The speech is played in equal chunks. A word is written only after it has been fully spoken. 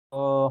We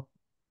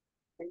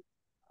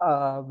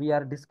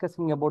are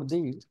discussing about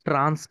the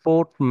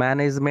transport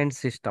management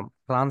system,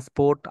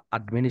 transport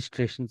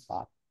administration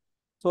part.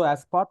 So,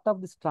 as part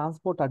of this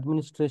transport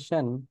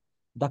administration,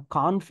 the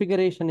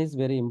configuration is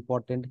very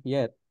important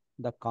here.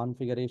 The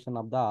configuration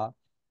of the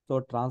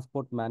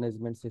transport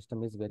management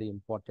system is very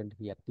important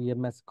here.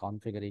 TMS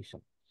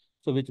configuration.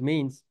 So, which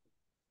means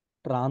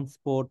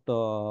transport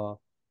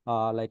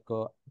like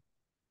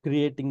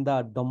creating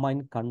the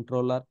domain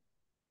controller,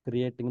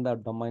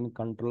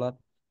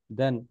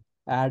 then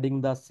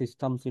adding the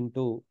systems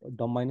into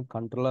domain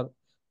controller,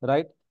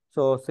 right?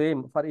 So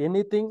same for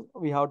anything,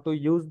 we have to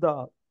use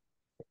the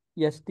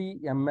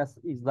STMS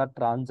is the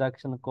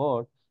transaction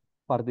code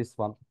for this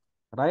one,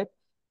 right?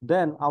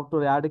 Then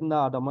after adding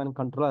the domain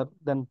controller,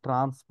 then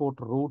transport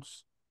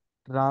routes,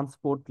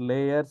 transport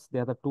layers.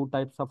 There are the two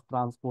types of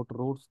transport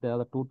routes. There are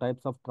the two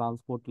types of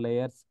transport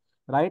layers,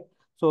 right?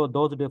 So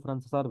those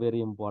differences are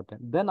very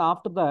important. Then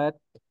after that,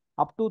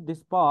 up to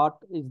this part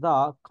is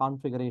the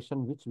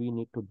configuration which we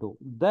need to do.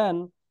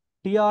 Then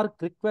TR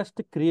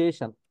request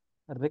creation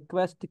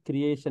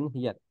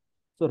here.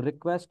 So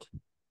request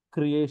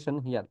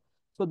creation here.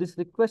 So this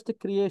request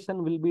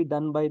creation will be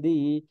done by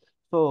the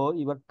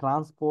your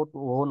transport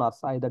owners,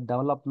 either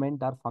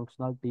development or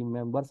functional team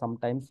member.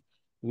 Sometimes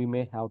we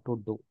may have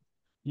to do.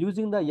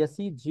 Using the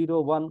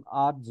SE01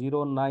 or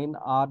 09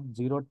 or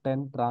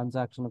 010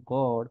 transaction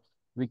code,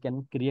 we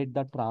can create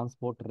the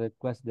transport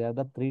request. There are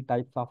the three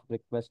types of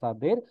requests are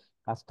there: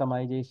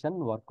 customization,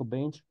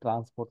 workbench,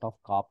 transport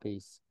of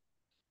copies.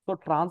 So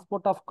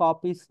transport of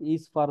copies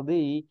is for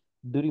the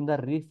during the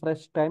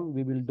refresh time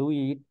we will do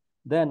it.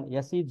 Then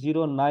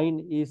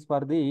SE09 is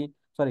for the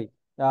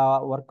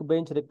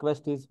workbench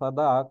request is for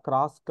the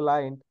cross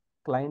client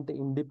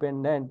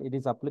independent. It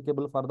is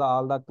applicable for the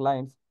all the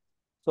clients.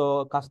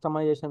 So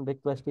customization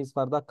request is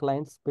for the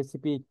client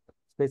specific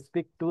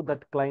to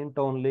that client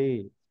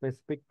only,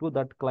 specific to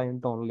that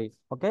client only.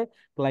 Okay,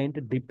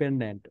 client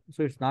dependent.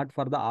 So it's not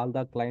for the all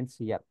the clients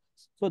here.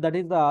 So that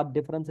is the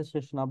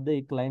differentiation of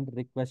the client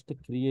request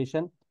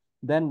creation.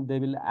 Then they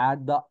will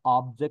add the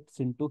objects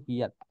into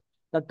here.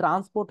 The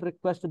transport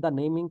request, the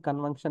naming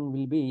convention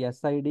will be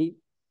SID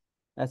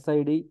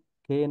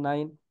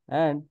K9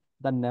 and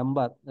the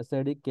number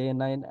SID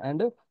K9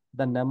 and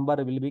the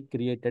number will be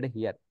created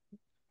here.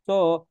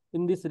 So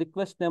in this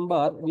request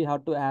number, we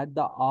have to add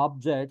the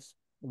objects.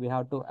 We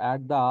have to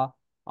add the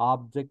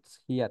objects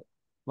here.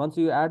 Once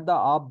you add the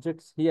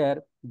objects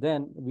here,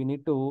 then we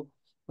need to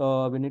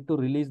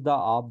release the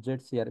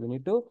objects here. We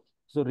need to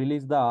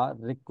release the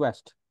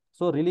request.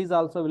 So release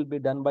also will be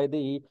done by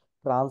the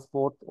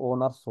transport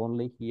owners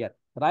only here,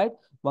 right?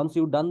 Once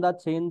you done the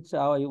change,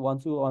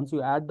 once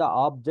you add the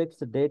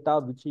objects data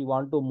which you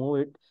want to move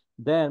it,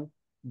 then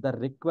the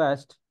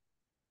request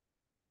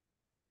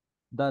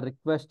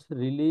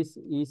release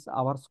is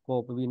our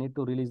scope. We need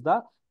to release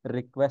the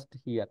request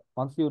here.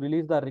 Once you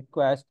release the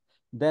request,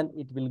 then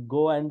it will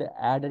go and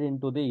add it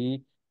into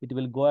the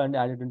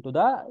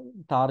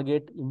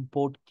target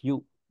import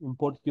queue.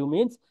 Import queue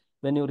means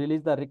when you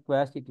release the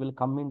request, it will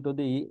come into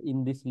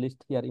in this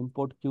list here,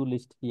 import queue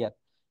list here.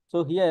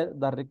 So here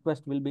the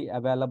request will be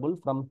available.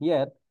 From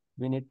here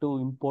we need to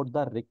import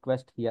the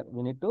request here.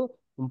 We need to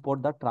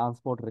import the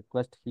transport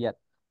request here.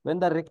 When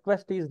the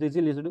request is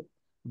released,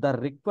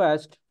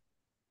 the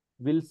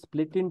will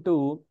split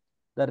into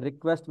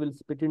request will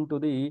split into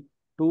the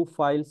two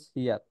files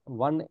here.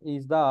 One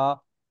is the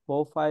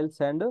co-files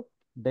and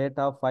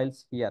data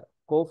files here.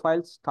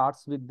 Co-file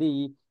starts with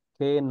the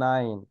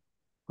K9,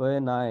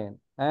 K9,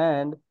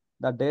 and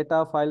the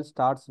data file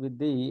starts with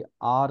the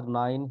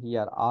R9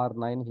 here,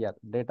 R9 here.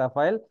 Data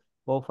file,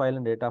 co-file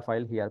and data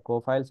file here,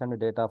 co-files and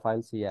data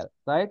files here,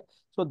 right?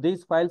 So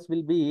these files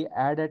will be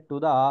added to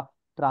the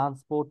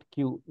transport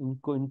queue.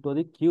 Into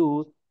the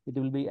queue, it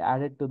will be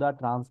added to the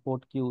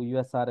transport queue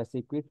USR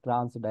SAP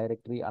trans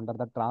directory. Under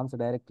the trans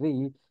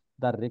directory,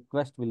 the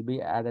request will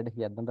be added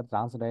here. Then the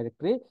trans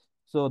directory,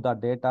 so the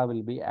data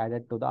will be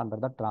added to the under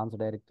the trans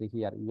directory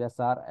here.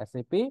 USR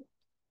SAP,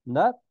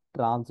 the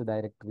trans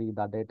directory,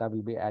 the data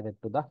will be added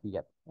to the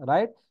here,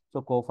 right?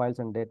 So co-files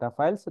and data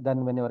files.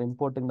 Then when you are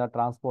importing the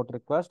transport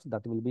request,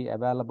 that will be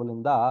available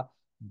in the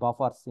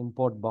buffers,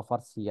 import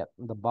buffers here.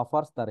 The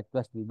buffers, the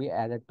request will be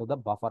added to the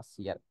buffers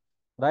here,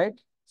 right?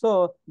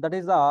 So that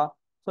is the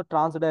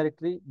trans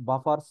directory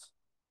buffers.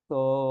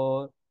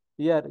 So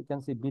here you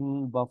can see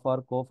bin,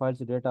 buffer, co-files,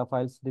 data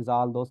files, these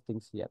all those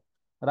things here,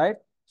 right?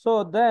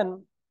 So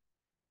then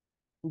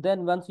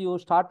once you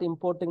start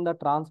importing the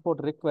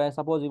transport request,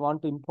 suppose you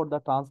want to import the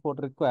transport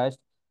request,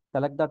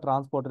 select the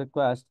transport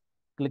request,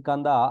 click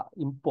on the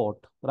import,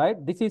 right?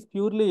 This is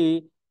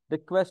purely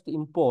request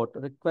import,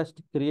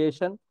 request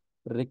creation,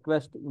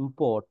 request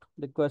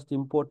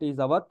import is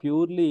our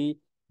purely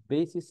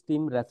basis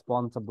team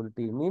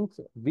responsibility. Means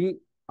we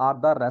are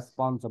the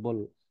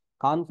responsible.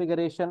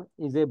 Configuration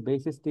is a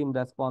basis team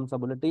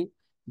responsibility.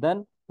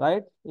 Then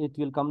right, it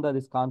will come to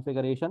this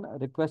configuration.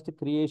 Request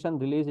creation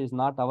release is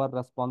not our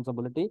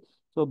responsibility.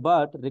 So,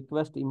 but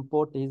request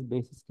import is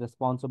basis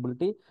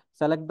responsibility.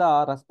 Select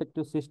the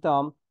respective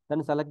system,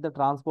 Then select the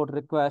transport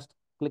request,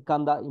 click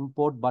on the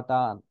import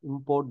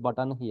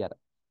button here.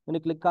 When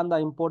you click on the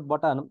import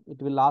button, it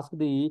will ask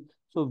the,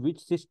 so which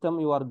system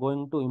you are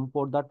going to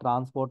import the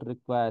transport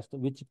request,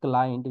 which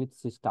client, which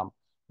system.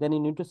 Then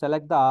you need to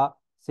select the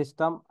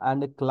system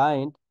and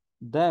client.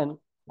 Then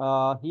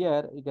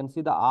here you can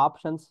see the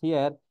options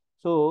here.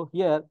 So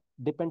here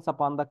depends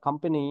upon the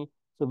company.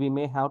 So we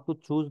may have to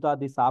choose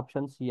these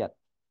options here.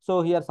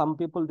 So here some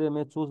people they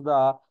may choose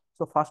the,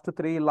 so first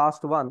three,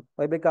 last one.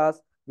 Why?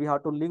 Because we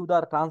have to leave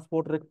the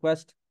transport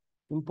request,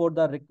 import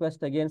the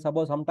request again.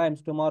 Suppose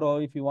sometimes tomorrow,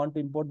 if you want to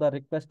import the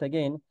request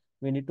again,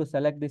 we need to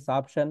select this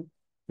option.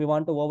 If you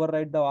want to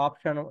override the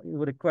option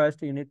you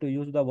request, you need to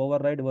use the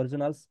override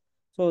originals.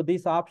 So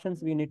these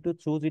options we need to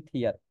choose it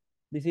here.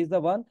 This is the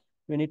one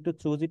we need to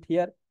choose it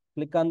here.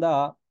 Click on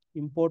the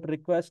import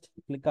request.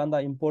 Click on the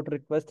import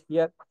request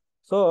here.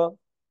 So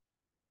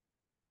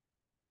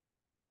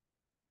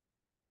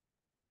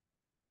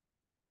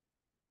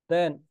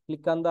then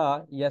click on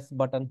the yes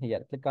button here.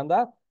 Click on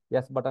the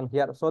yes button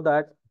here so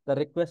that the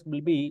request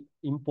will be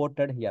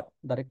imported here.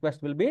 The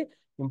request will be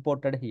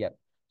imported here.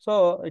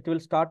 So it will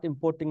start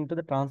importing to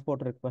the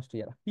transport request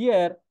here.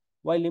 Here,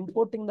 while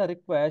importing the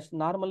request,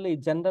 normally,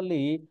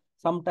 generally,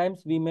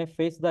 sometimes we may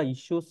face the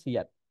issues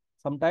here.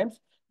 Sometimes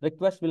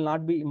request will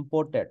not be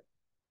imported.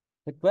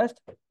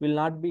 Request will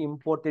not be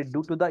imported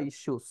due to the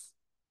issues.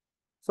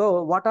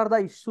 So what are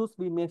the issues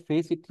we may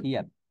face it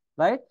here,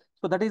 right?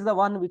 So that is the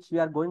one which we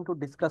are going to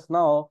discuss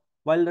now,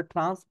 while the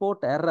transport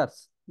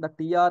errors, the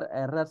TR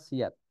errors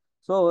here.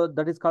 So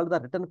that is called the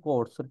written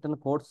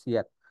codes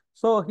here.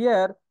 So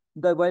here,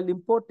 the while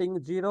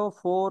importing 0,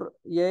 4,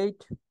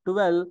 8,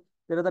 12,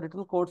 there are the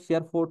written codes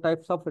here, 4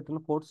 types of written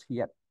codes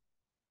here.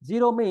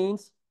 0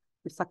 means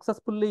it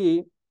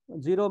successfully,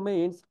 0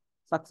 means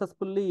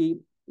successfully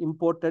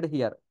imported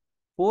here.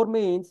 4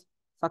 means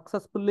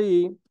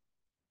successfully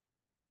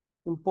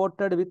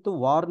imported with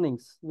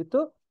warnings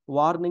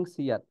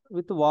here,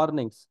 with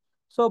warnings.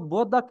 So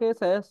both the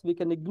cases we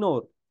can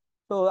ignore.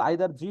 So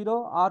either 0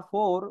 or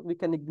 4, we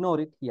can ignore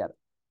it here.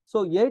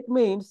 So 8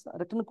 means,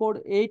 written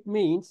code 8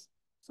 means,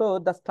 so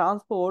the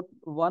transport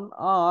one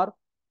or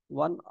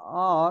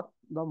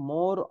the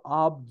more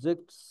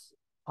objects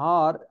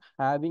are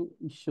having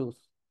issues.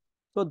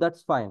 So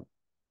that's fine,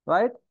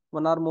 right?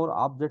 One or more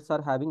objects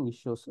are having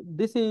issues.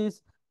 This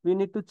is, we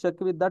need to check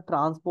with the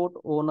transport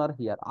owner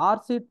here.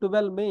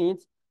 RC12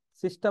 means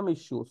system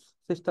issues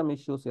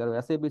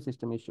here, SAP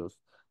system issues.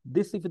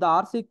 This, if the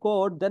RC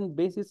code, then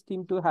basis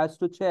team 2 has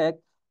to check.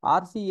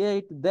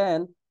 RC8,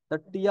 then the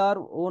TR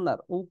owner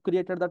who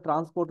created the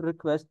transport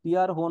request,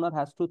 TR owner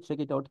has to check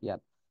it out here.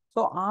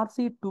 So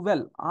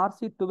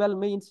RC12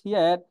 means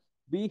here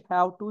we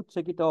have to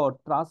check it out.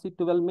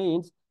 RC12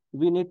 means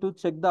we need to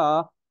check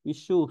the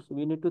issues.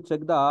 We need to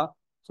check the,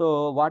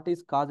 so what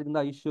is causing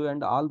the issue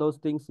and all those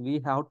things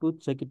we have to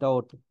check it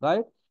out,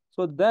 right?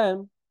 So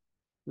then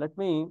let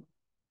me,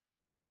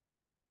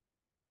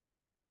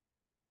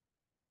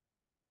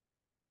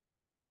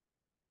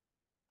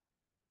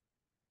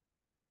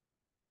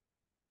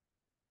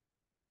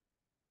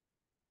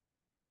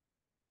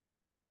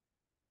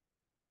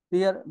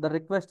 here the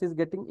request is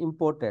getting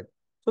imported.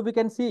 So we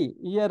can see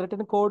here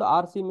written code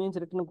RC means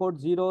written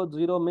code 0,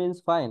 0 means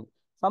fine.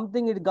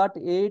 Something it got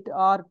 8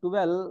 or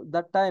 12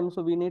 that time,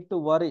 so we need to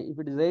worry. If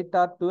it is 8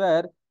 or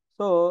 12,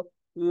 so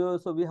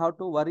so we have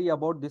to worry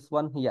about this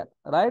one here,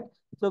 right?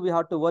 So we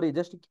have to worry.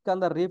 Just click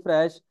on the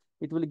refresh.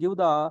 It will give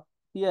the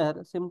here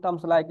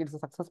symptoms like it's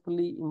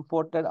successfully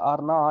imported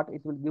or not.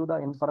 It will give the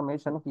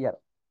information here,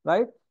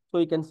 right? So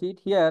you can see it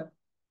here.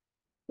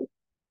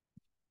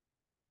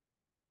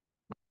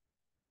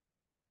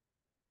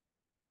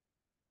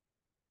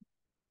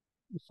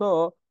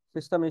 So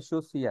system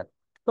issues here.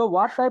 So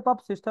what type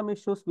of system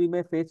issues we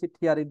may face it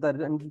here in the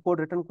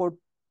written code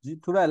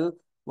 12,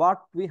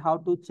 what we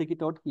have to check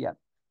it out here.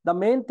 The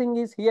main thing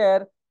is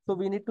here, so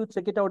we need to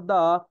check it out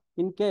the,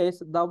 in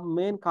case the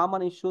main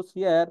common issues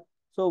here.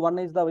 So one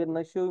is the one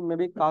issue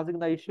maybe causing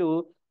the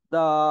issue,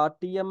 the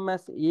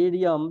TMS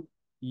ADM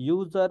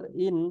user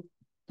in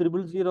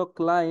 000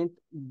 client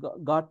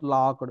got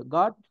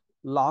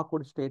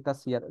locked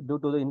status here due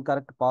to the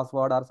incorrect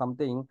password or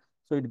something,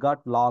 so it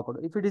got logged.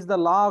 If it is the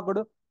logged,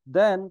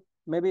 then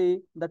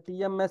maybe the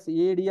TMS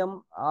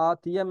ADM,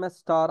 TMS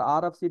star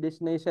RFC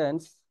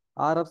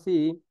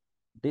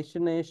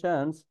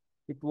destinations,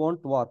 it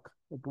won't work.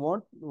 It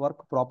won't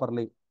work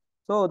properly.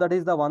 So that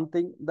is the one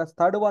thing. The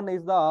third one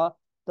is the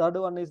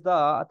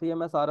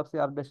TMS RFC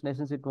or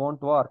destinations. It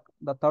won't work.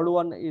 The third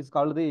one is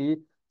called the,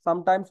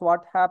 sometimes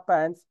what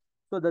happens.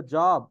 So the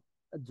job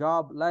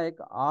like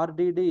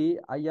RDD,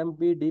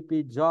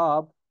 IMP,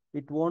 job,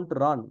 it won't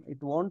run.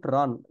 It won't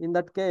run. In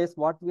that case,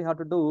 what we have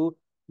to do,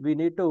 we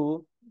need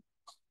to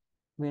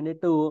we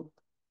need to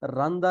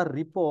run the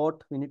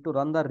report. We need to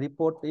run the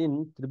report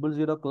in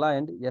 000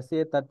 client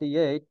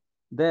SA38.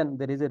 Then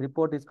there is a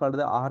report is called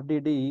the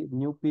RDD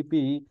new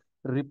PP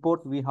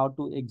report. We have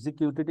to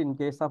execute it. In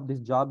case of this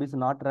job is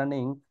not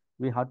running,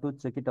 we have to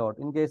check it out.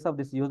 In case of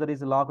this user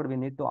is locked, we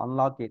need to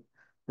unlock it.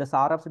 The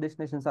RF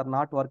destinations are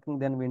not working,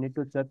 then we need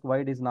to check why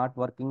it is not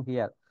working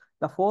here.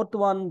 The fourth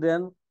one,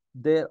 then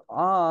there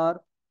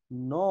are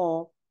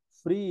no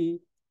free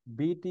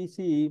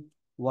BTC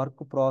work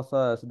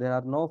process. There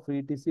are no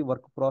free TC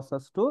work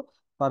process to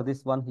for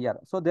this one here.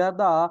 So there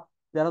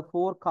are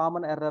four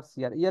common errors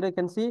here. Here you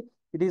can see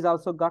it is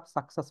also got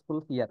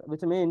successful here,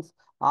 which means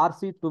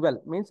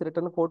RC12 means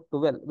return code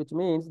 12, which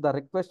means the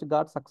request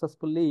got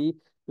successfully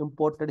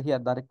imported here.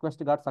 The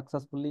request got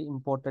successfully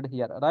imported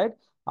here, right?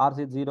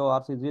 RC0,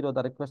 RC0,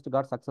 the request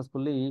got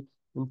successfully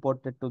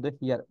imported to the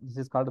here. This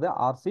is called the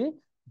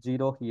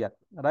RC0 here,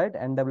 right?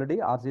 NWD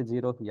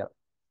RC0 here.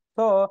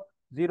 So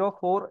 0,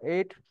 4,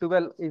 8,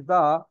 12 is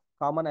the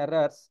common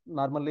errors.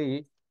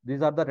 Normally,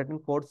 these are the written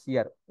codes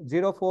here.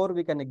 0, 4,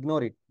 we can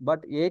ignore it.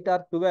 But 8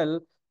 or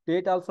 12,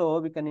 8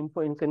 also we can,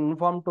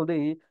 inform to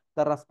the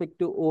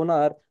respective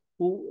owner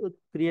who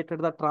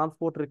created the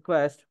transport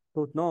request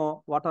to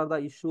know what are the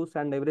issues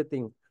and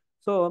everything.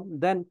 So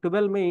then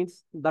 12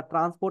 means the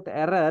transport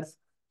errors.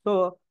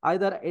 So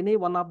either any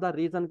one of the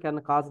reason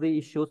can cause the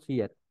issues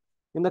here.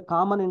 In the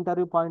common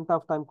interview point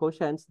of time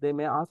questions, they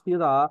may ask you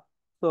the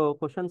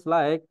questions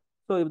like,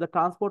 so if the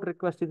transport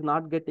request is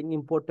not getting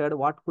imported,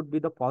 what could be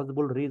the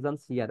possible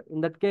reasons here?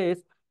 In that case,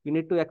 you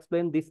need to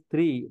explain these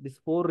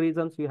four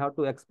reasons. You have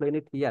to explain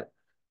it here.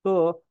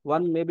 So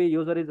one, maybe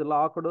user is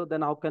locked,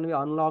 then how can we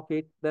unlock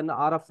it? Then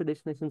RFC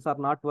destinations are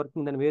not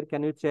working, then where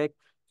can you check?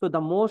 So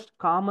the most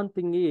common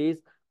thing is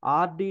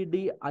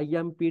RDD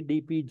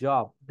IMPDP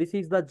job. This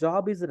is the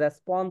job is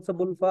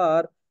responsible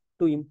for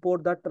to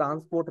import the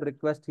transport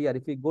request here.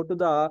 If we go to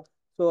the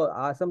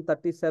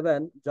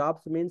SM37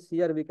 jobs means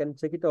here we can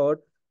check it out.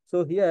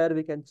 So here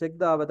we can check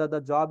the whether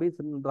the job is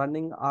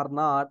running or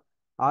not.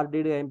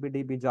 RDD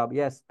IMPDP job.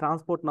 Yes,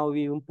 transport now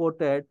we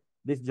imported.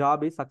 This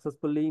job is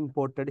successfully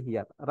imported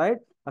here, right?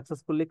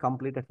 Successfully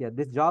completed here.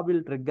 This job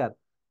will trigger.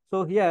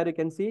 So here you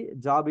can see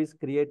job is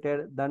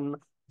created, then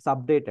it's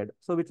updated.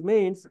 So which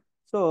means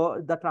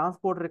so the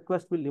transport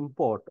request will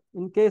import.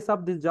 In case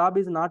of this job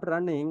is not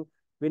running,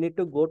 we need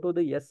to go to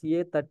the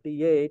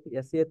SA38.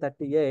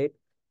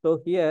 So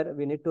here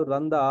we need to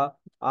run the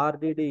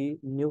RDD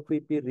new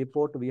PP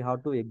report. We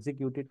have to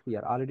execute it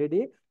here.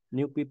 RDD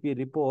new PP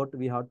report.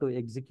 We have to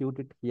execute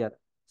it here.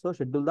 So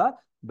schedule the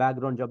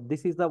background job.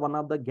 This is the one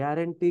of the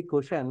guarantee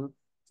question.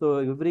 So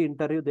every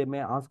interview they may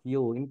ask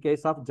you, in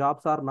case of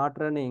jobs are not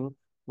running,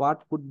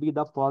 what could be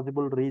the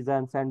possible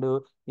reasons? And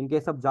in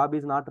case of job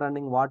is not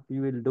running, what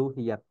you will do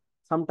here?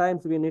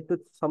 Sometimes we need to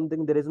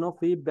something, there is no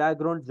free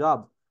background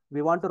job.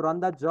 We want to run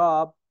the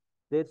job,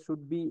 there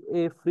should be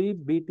a free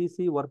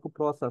BTC work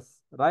process,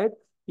 right?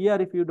 Here,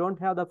 if you don't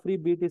have the free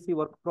BTC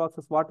work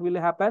process, what will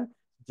happen?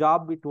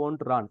 Job, it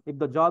won't run. If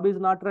the job is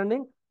not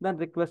running, then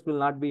request will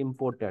not be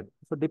imported.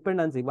 So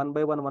dependency, one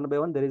by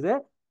one, there is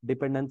a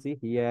dependency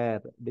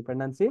here.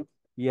 Dependency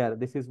here.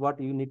 This is what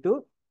you need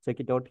to check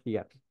it out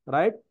here,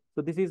 right?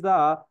 So this is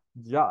the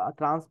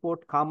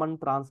common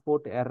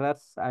transport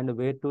errors and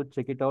way to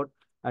check it out.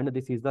 And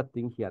this is the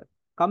thing here.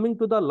 Coming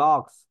to the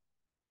logs.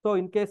 So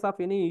in case of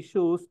any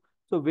issues,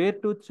 so where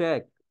to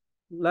check?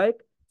 Like,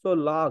 so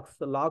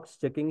logs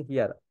checking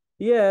here.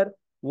 Here,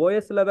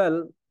 OS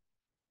level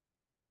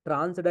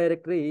trans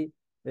directory,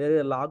 there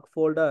is a log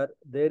folder.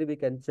 There we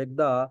can check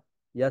the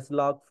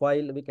slog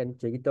file. We can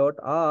check it out.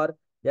 Or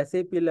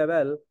SAP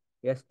level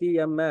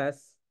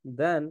STMS.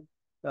 Then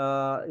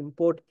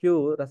import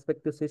queue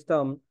respective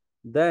system.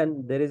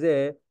 Then there is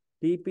a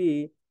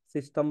TP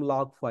system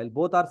log file.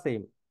 Both are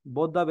same.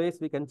 Both the ways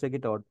we can check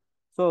it out.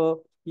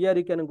 So here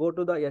you can go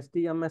to the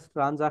STMS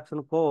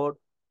transaction code.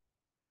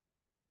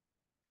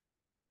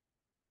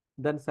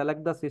 Then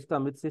select the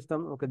system. Which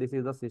system? Okay, this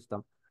is the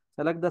system.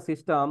 Select the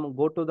system.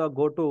 Go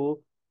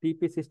to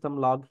TP system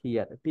log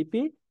here.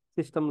 TP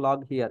system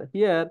log here.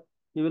 Here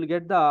you will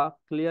get the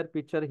clear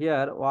picture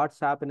here. What's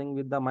happening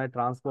with the my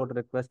transport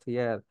request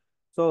here.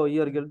 So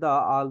here you get the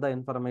all the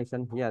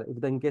information here.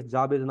 If the in case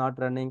job is not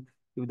running,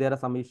 if there are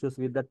some issues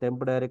with the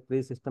temp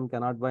directory, system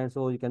cannot bind.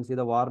 So you can see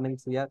the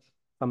warnings here,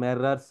 some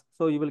errors.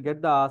 So you will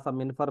get the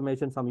some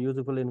information, some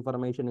useful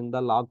information in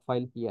the log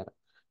file here.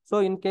 So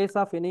in case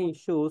of any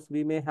issues,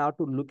 we may have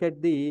to look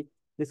at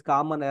this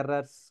common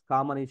errors,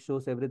 common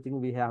issues, everything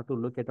we have to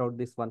look at out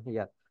this one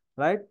here,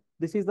 right?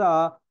 This is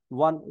the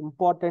one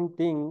important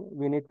thing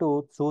we need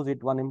to choose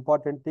it. One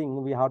important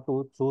thing we have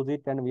to choose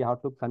it and we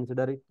have to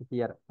consider it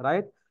here,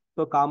 right?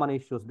 So common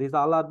issues. These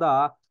all are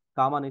the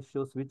common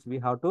issues which we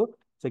have to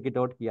check it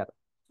out here.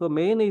 So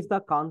main is the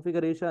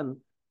configuration.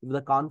 If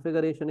the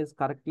configuration is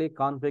correctly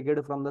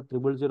configured from the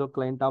 000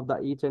 client of the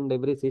each and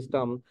every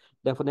system,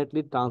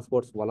 definitely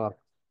transports valor.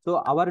 So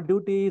our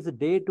duty is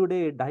day to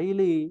day,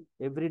 daily,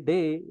 every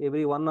day,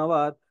 every 1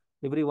 hour,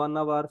 every 1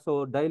 hour.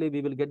 So daily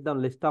we will get the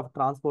list of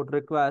transport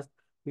requests.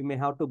 We may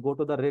have to go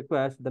to the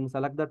request, then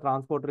select the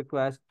transport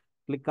request,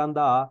 click on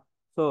the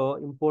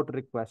import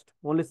request.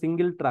 Only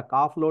single truck,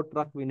 offload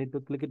truck, we need to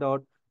click it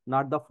out,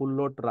 not the full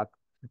load truck.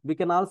 We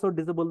can also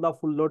disable the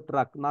full load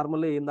truck.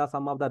 Normally in the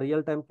some of the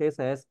real-time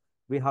cases,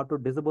 we have to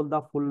disable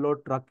the full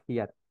load truck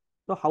here.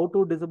 So how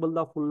to disable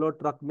the full load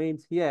truck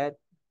means here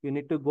you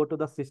need to go to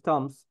the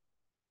systems.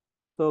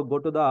 So go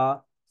to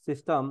the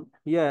system.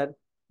 Here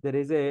there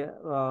is a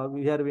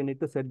here we need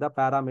to set the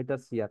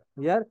parameters here.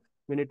 Here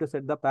we need to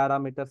set the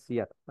parameters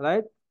here,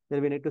 right?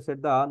 Here we need to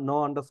set the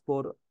no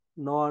underscore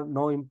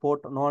no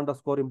import no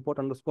underscore import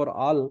underscore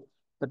all.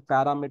 That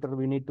parameter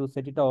we need to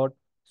set it out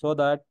so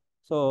that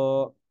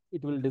so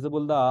it will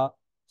disable the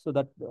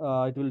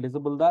it will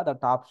disable that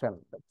option.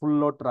 Full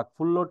load truck.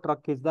 Full load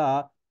truck is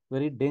the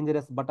very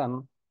dangerous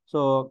button.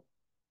 So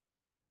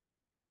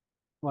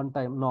one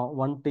time, no,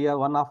 one tier,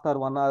 one after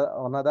one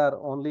another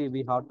only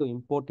we have to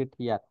import it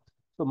here.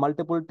 So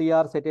multiple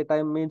TRs at a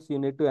time means you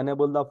need to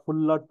enable the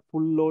full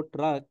load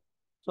truck.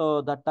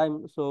 So that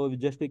time, so we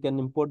just we can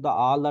import the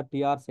all the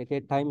TRs at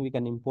a time. We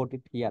can import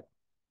it here.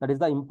 That is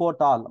the import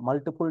all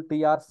multiple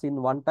TRs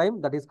in one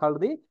time. That is called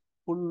the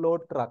full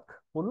load truck.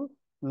 Full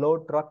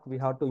load truck. We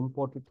have to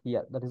import it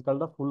here. That is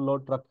called the full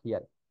load truck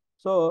here.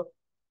 So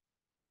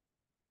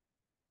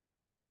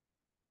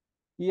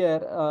here,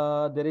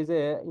 there is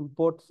a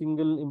import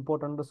single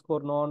import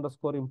underscore no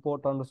underscore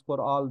import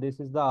underscore all. This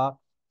is the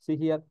see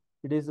here.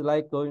 It is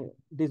like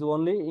it is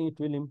only it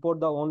will import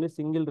the only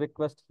single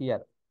request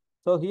here.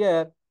 So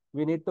here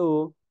we need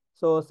to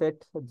so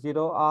set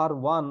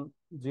 0R1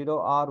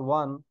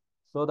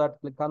 so that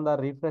click on the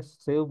refresh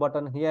save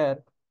button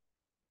here.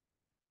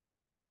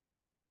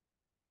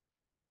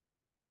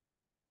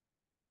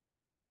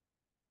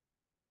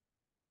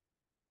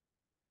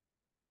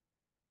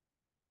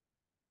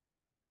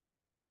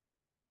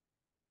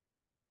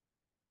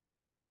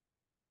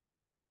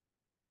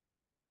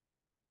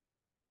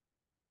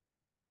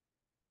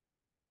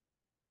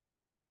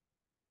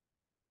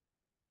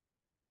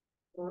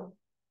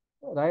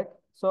 Right.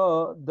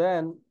 So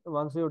then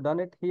once you've done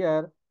it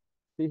here,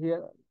 see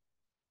here.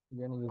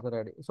 Again, user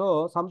ID.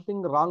 So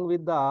something wrong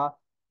with the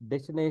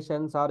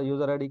destinations or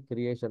user ID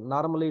creation.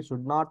 Normally,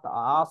 should not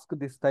ask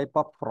this type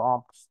of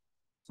prompts.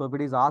 So if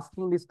it is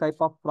asking this type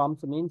of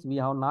prompts means we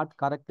have not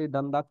correctly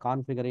done the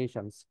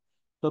configurations.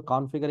 So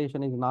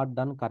configuration is not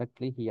done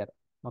correctly here.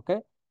 Okay.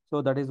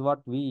 So that is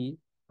what we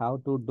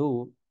have to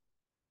do.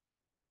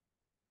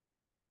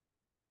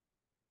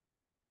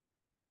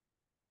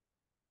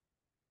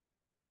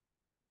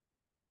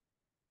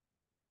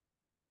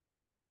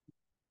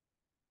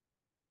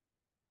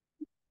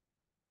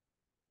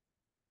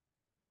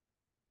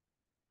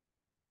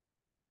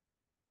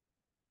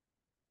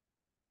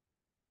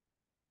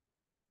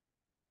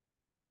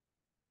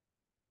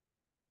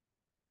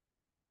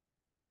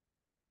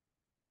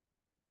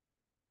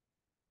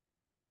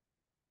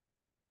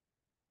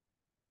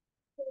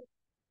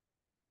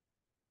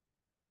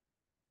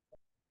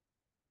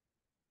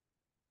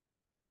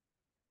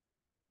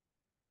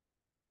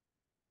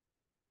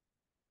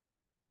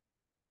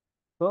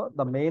 So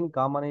the main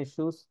common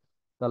issues,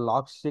 the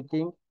log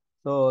checking.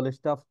 So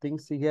list of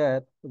things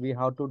here, we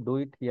have to do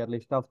it here.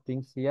 List of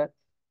things here.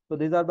 So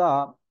these are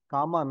the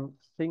common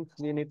things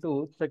we need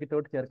to check it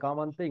out here.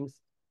 Common things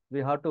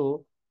we have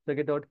to check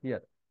it out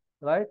here,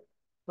 right?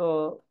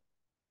 So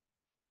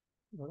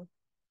uh,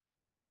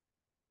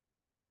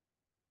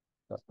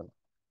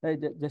 hey,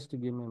 just to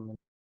give me a minute.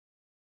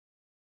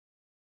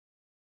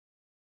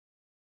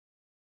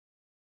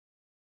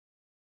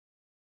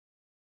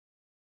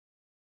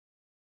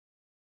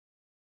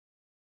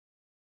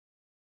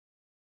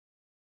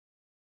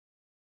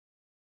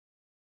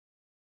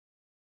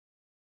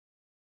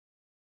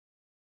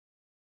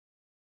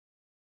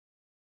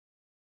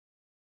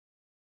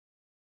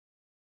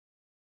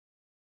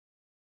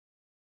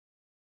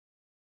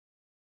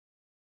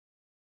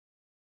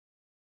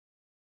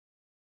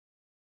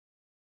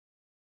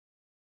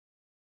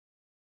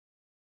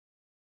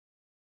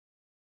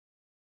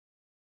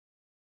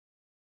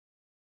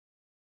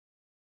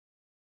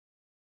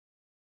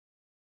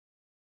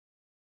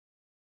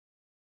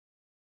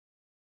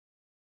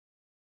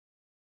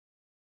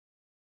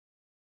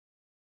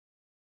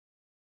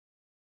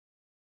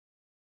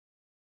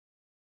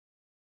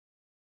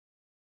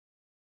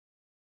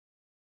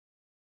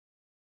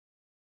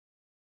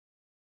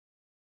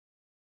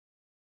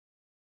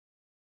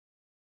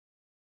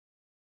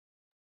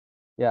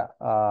 Yeah,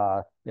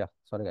 yeah,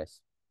 sorry guys.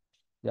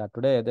 Yeah,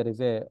 today there is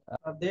a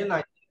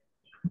Then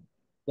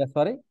yeah,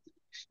 sorry.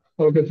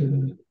 Okay,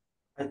 sir.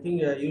 I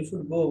think you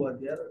should go over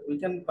there. We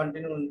can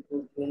continue on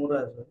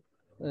tomorrow as well.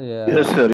 Yeah. Yes, sir.